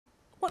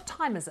What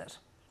time is it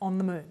on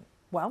the moon?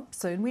 Well,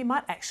 soon we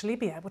might actually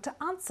be able to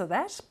answer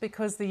that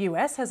because the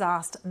US has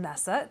asked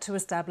NASA to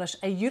establish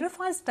a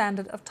unified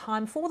standard of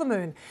time for the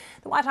moon.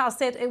 The White House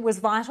said it was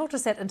vital to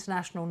set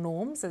international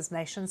norms as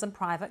nations and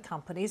private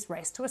companies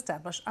race to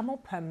establish a more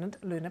permanent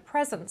lunar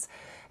presence.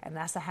 And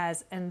NASA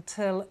has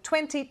until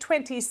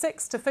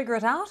 2026 to figure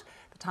it out.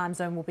 The time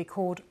zone will be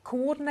called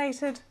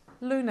Coordinated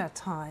Lunar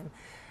Time.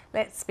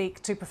 Let's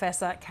speak to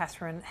Professor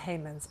Catherine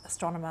Haymans,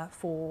 astronomer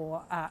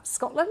for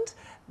Scotland.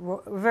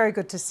 Very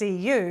good to see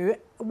you.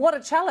 What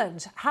a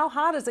challenge. How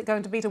hard is it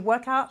going to be to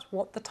work out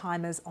what the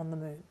time is on the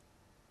moon?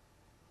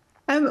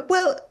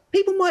 Well,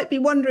 people might be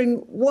wondering,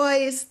 why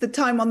is the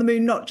time on the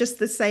moon not just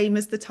the same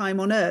as the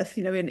time on Earth?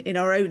 In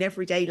our own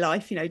everyday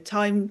life,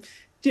 time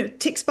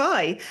ticks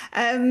by.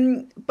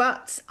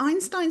 But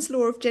Einstein's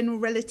law of general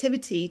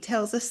relativity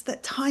tells us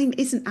that time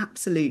isn't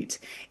absolute.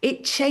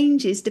 It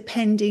changes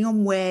depending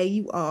on where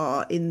you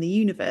are in the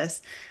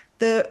universe.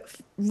 The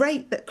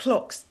rate that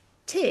clocks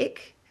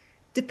tick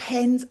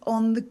depends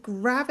on the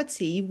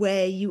gravity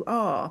where you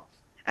are.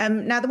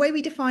 Now, the way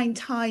we define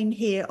time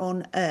here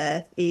on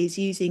Earth is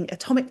using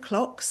atomic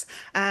clocks.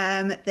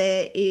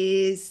 There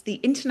is the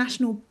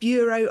International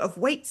Bureau of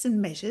Weights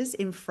and Measures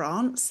in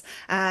France.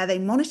 They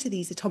monitor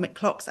these atomic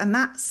clocks, and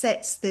that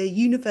sets the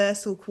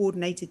universal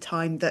coordinated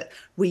time that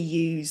we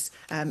use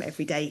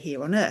every day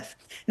here on Earth.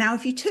 Now,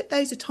 if you took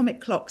those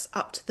atomic clocks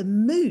up to the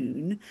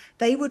moon,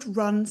 they would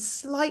run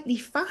slightly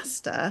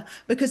faster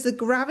because the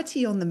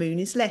gravity on the moon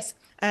is less.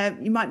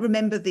 You might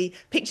remember the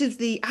pictures of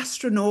the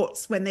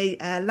astronauts when they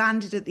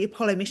landed at the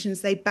Apollo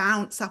missions. They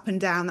bounce up and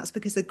down. That's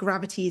because the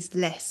gravity is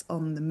less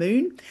on the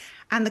moon.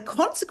 And the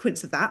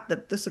consequence of that,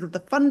 the sort of the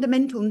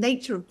fundamental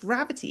nature of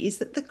gravity, is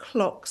that the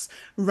clocks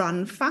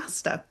run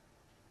faster.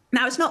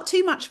 Now, it's not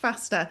too much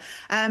faster.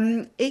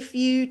 If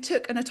you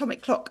took an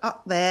atomic clock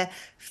up there,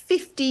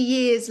 50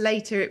 years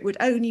later, it would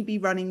only be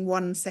running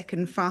 1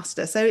 second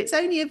faster. So it's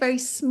only a very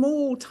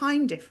small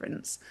time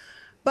difference.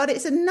 But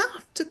it's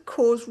enough to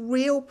cause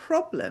real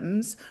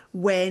problems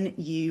when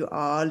you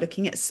are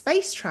looking at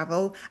space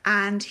travel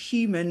and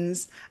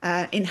humans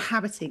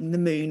inhabiting the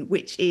moon,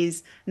 which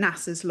is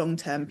NASA's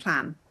long-term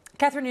plan.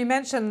 Catherine, you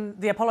mentioned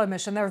the Apollo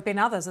mission. There have been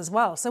others as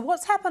well. So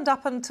what's happened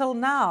up until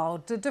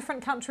now? Do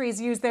different countries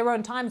use their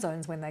own time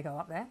zones when they go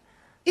up there?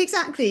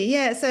 Exactly,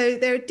 yeah. So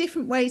there are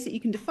different ways that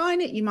you can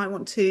define it. You might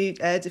want to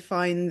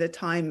define the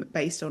time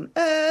based on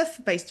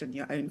Earth, based on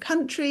your own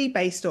country,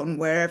 based on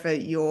wherever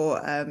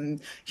your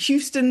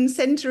Houston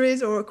centre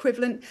is or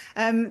equivalent.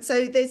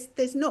 So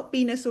there's not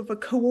been a sort of a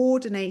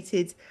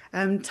coordinated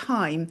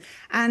time.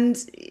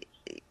 And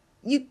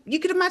you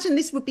could imagine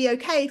this would be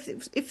okay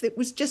if it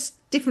was just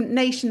different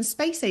nation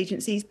space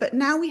agencies, but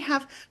now we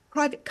have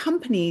private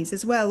companies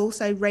as well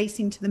also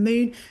racing to the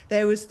moon.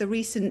 There was the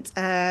recent,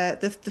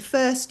 the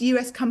first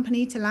US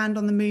company to land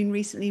on the moon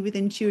recently with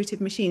Intuitive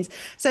Machines.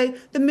 So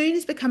the moon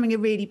is becoming a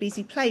really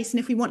busy place. And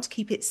if we want to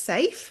keep it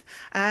safe,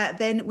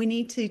 then we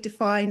need to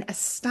define a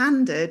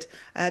standard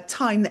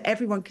time that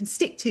everyone can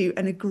stick to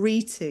and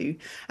agree to.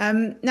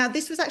 Now,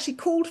 this was actually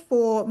called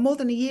for more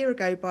than a year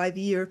ago by the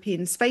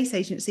European Space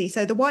Agency.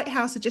 So the White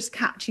House are just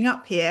catching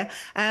up here.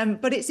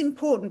 But it's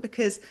important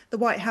because the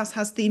White House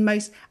has the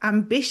most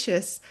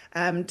ambitious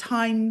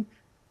time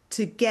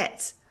to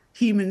get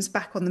humans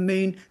back on the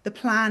moon. The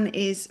plan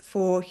is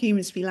for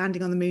humans to be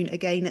landing on the moon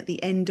again at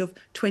the end of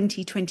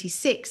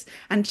 2026.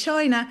 And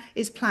China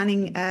is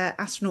planning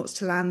astronauts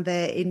to land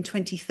there in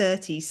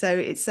 2030. So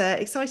it's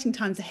exciting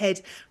times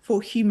ahead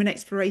for human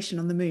exploration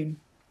on the moon.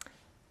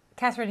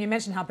 Catherine, you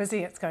mentioned how busy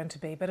it's going to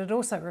be, but it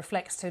also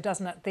reflects too,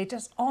 doesn't it, the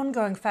just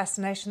ongoing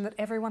fascination that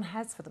everyone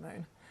has for the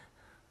moon.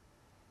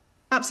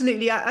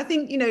 Absolutely. I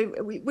think,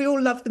 we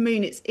all love the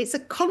moon. It's a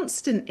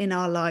constant in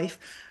our life,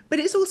 but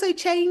it's also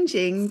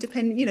changing.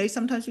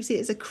 Sometimes we see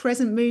it as a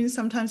crescent moon,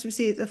 sometimes we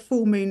see it as a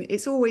full moon.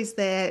 It's always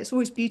there. It's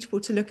always beautiful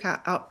to look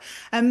at up.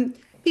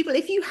 People,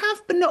 if you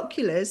have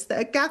binoculars that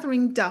are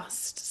gathering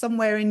dust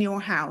somewhere in your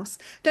house,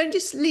 don't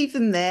just leave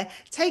them there.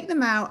 Take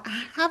them out,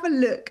 have a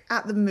look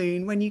at the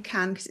moon when you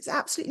can, because it's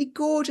absolutely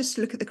gorgeous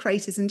to look at the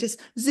craters, and just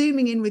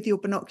zooming in with your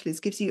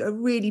binoculars gives you a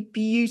really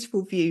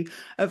beautiful view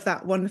of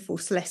that wonderful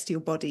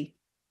celestial body.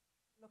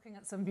 Looking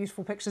at some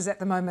beautiful pictures at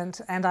the moment,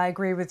 and I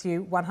agree with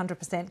you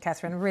 100%,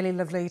 Catherine. Really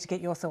lovely to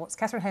get your thoughts.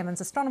 Catherine Haymans,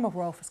 Astronomer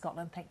Royal for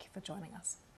Scotland, thank you for joining us.